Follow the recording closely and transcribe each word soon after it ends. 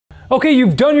Okay,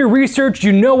 you've done your research,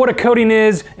 you know what a coating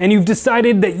is, and you've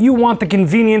decided that you want the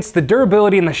convenience, the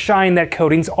durability, and the shine that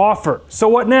coatings offer. So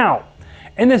what now?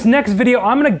 In this next video,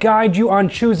 I'm going to guide you on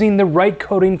choosing the right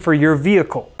coating for your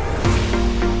vehicle.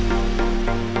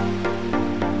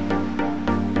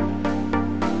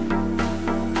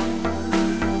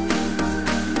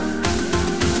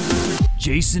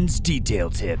 Jason's Detail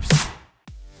Tips.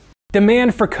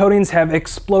 Demand for coatings have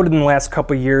exploded in the last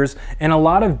couple of years, and a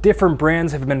lot of different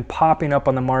brands have been popping up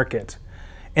on the market.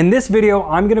 In this video,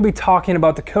 I'm going to be talking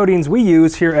about the coatings we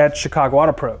use here at Chicago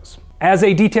Auto Pros. As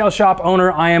a detail shop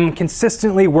owner, I am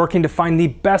consistently working to find the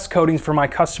best coatings for my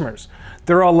customers.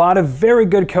 There are a lot of very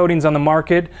good coatings on the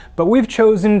market, but we've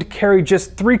chosen to carry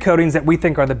just 3 coatings that we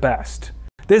think are the best.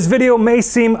 This video may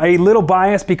seem a little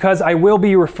biased because I will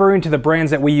be referring to the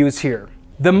brands that we use here.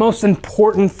 The most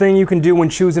important thing you can do when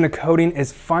choosing a coating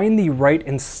is find the right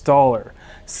installer.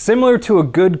 Similar to a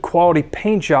good quality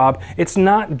paint job, it's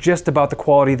not just about the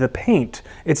quality of the paint.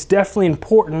 It's definitely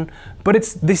important, but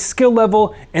it's the skill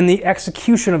level and the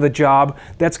execution of the job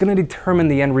that's going to determine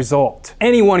the end result.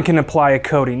 Anyone can apply a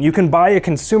coating. You can buy a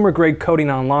consumer grade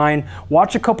coating online,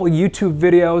 watch a couple YouTube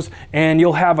videos, and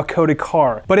you'll have a coated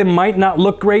car. But it might not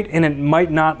look great and it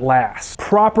might not last.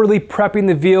 Properly prepping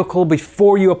the vehicle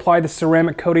before you apply the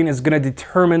ceramic coating is going to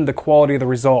determine the quality of the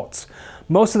results.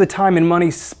 Most of the time and money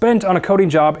spent on a coating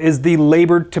job is the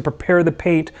labor to prepare the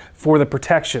paint for the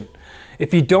protection.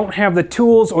 If you don't have the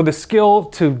tools or the skill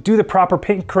to do the proper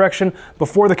paint correction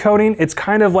before the coating, it's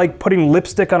kind of like putting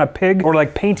lipstick on a pig or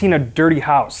like painting a dirty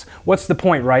house. What's the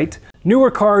point, right?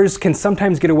 Newer cars can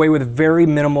sometimes get away with very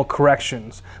minimal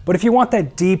corrections, but if you want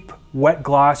that deep, wet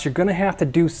gloss, you're gonna have to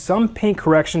do some paint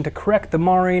correction to correct the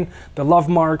marring, the love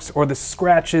marks, or the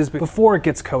scratches before it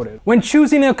gets coated. When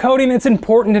choosing a coating, it's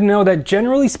important to know that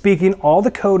generally speaking, all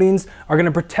the coatings are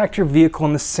gonna protect your vehicle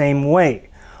in the same way.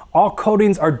 All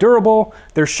coatings are durable,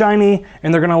 they're shiny,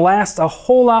 and they're gonna last a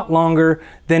whole lot longer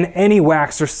than any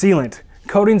wax or sealant.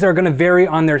 Coatings are going to vary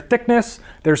on their thickness,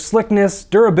 their slickness,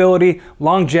 durability,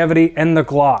 longevity, and the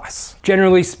gloss.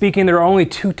 Generally speaking, there are only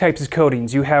 2 types of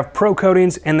coatings. You have pro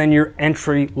coatings and then your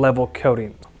entry-level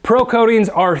coatings. Pro coatings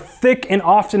are thick and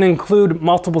often include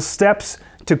multiple steps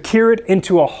to cure it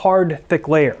into a hard, thick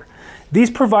layer. These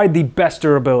provide the best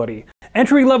durability.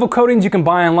 Entry-level coatings you can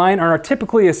buy online are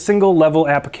typically a single-level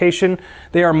application.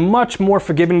 They are much more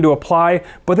forgiving to apply,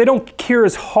 but they don't cure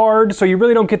as hard, so you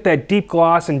really don't get that deep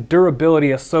gloss and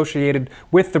durability associated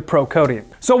with the pro coating.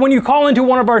 So when you call into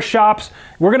one of our shops,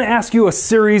 we're gonna ask you a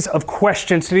series of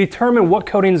questions to determine what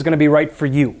coating is gonna be right for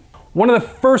you. One of the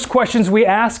first questions we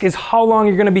ask is how long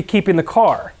you're gonna be keeping the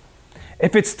car.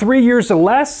 If it's 3 years or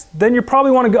less, then you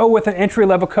probably want to go with an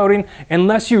entry-level coating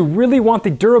unless you really want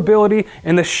the durability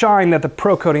and the shine that the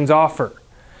pro coatings offer.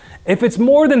 If it's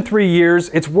more than 3 years,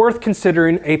 it's worth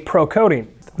considering a pro coating.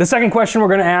 The second question we're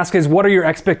going to ask is, what are your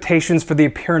expectations for the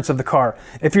appearance of the car?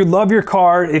 If you love your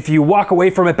car, if you walk away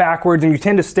from it backwards and you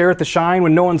tend to stare at the shine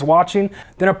when no one's watching,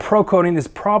 then a pro coating is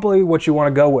probably what you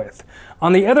want to go with.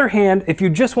 On the other hand, if you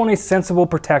just want a sensible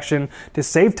protection to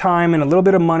save time and a little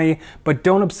bit of money, but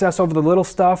don't obsess over the little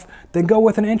stuff, then go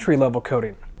with an entry-level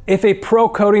coating. If a pro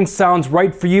coating sounds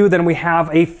right for you, then we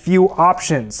have a few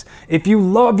options. If you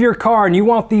love your car and you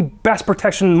want the best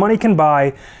protection money can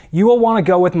buy, you will want to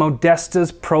go with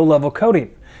Modesta's Pro Level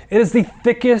coating. It is the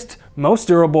thickest, most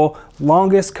durable,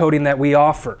 longest coating that we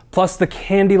offer. Plus the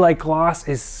candy-like gloss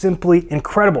is simply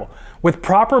incredible. With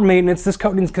proper maintenance, this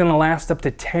coating is going to last up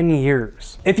to 10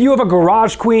 years. If you have a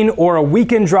garage queen or a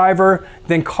weekend driver,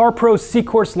 then CarPro's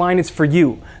Seacourse line is for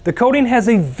you. The coating has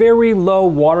a very low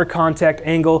water contact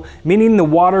angle, meaning the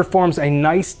water forms a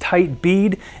nice tight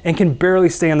bead and can barely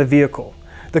stay on the vehicle.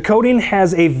 The coating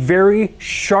has a very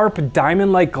sharp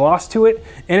diamond-like gloss to it,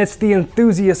 and it's the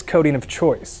enthusiast coating of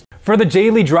choice. For the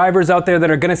daily drivers out there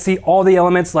that are going to see all the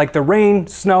elements like the rain,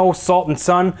 snow, salt, and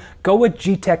sun, go with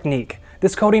G-Technique.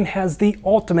 This coating has the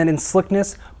ultimate in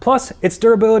slickness, plus its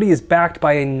durability is backed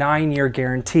by a 9-year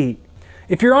guarantee.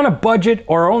 If you're on a budget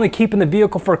or are only keeping the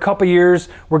vehicle for a couple years,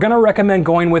 we're going to recommend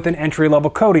going with an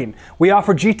entry-level coating. We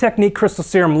offer G-Technique Crystal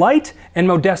Serum Light and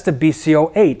Modesta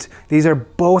BCO8. These are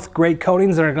both great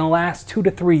coatings that are going to last 2 to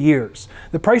 3 years.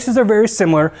 The prices are very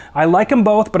similar. I like them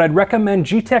both, but I'd recommend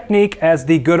G-Technique as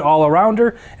the good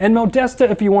all-arounder and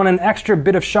Modesta if you want an extra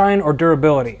bit of shine or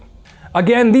durability.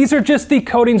 Again, these are just the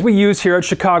coatings we use here at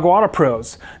Chicago Auto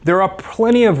Pros. There are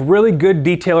plenty of really good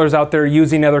detailers out there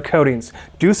using other coatings.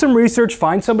 Do some research,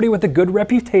 find somebody with a good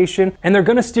reputation, and they're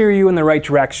gonna steer you in the right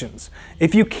directions.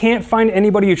 If you can't find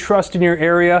anybody you trust in your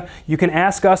area, you can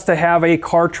ask us to have a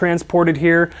car transported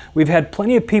here. We've had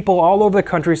plenty of people all over the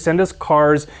country send us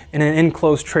cars in an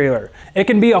enclosed trailer. It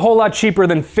can be a whole lot cheaper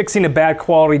than fixing a bad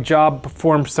quality job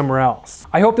performed somewhere else.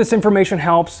 I hope this information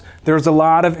helps. There's a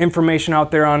lot of information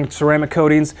out there on ceramic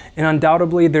coatings, and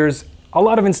undoubtedly there's a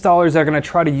lot of installers that are going to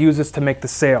try to use this to make the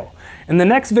sale. In the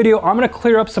next video, I'm going to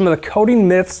clear up some of the coating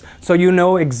myths so you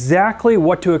know exactly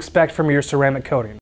what to expect from your ceramic coating.